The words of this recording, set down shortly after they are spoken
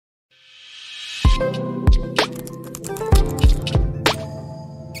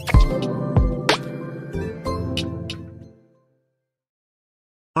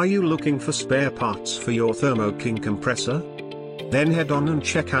Are you looking for spare parts for your Thermoking compressor? Then head on and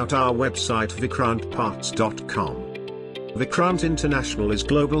check out our website vikrantparts.com. Vikrant International is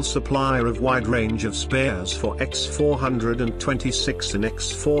global supplier of wide range of spares for X426 and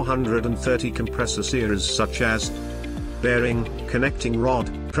X430 compressor series such as bearing, connecting rod,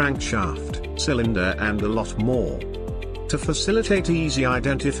 crankshaft, cylinder and a lot more. To facilitate easy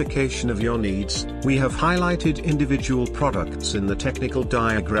identification of your needs, we have highlighted individual products in the technical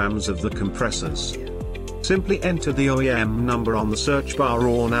diagrams of the compressors. Simply enter the OEM number on the search bar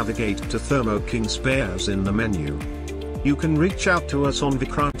or navigate to Thermoking Spares in the menu. You can reach out to us on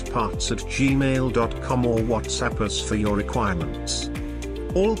vikrantparts@gmail.com or WhatsApp us for your requirements.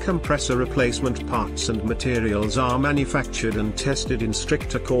 All compressor replacement parts and materials are manufactured and tested in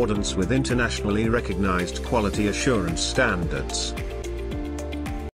strict accordance with internationally recognized quality assurance standards.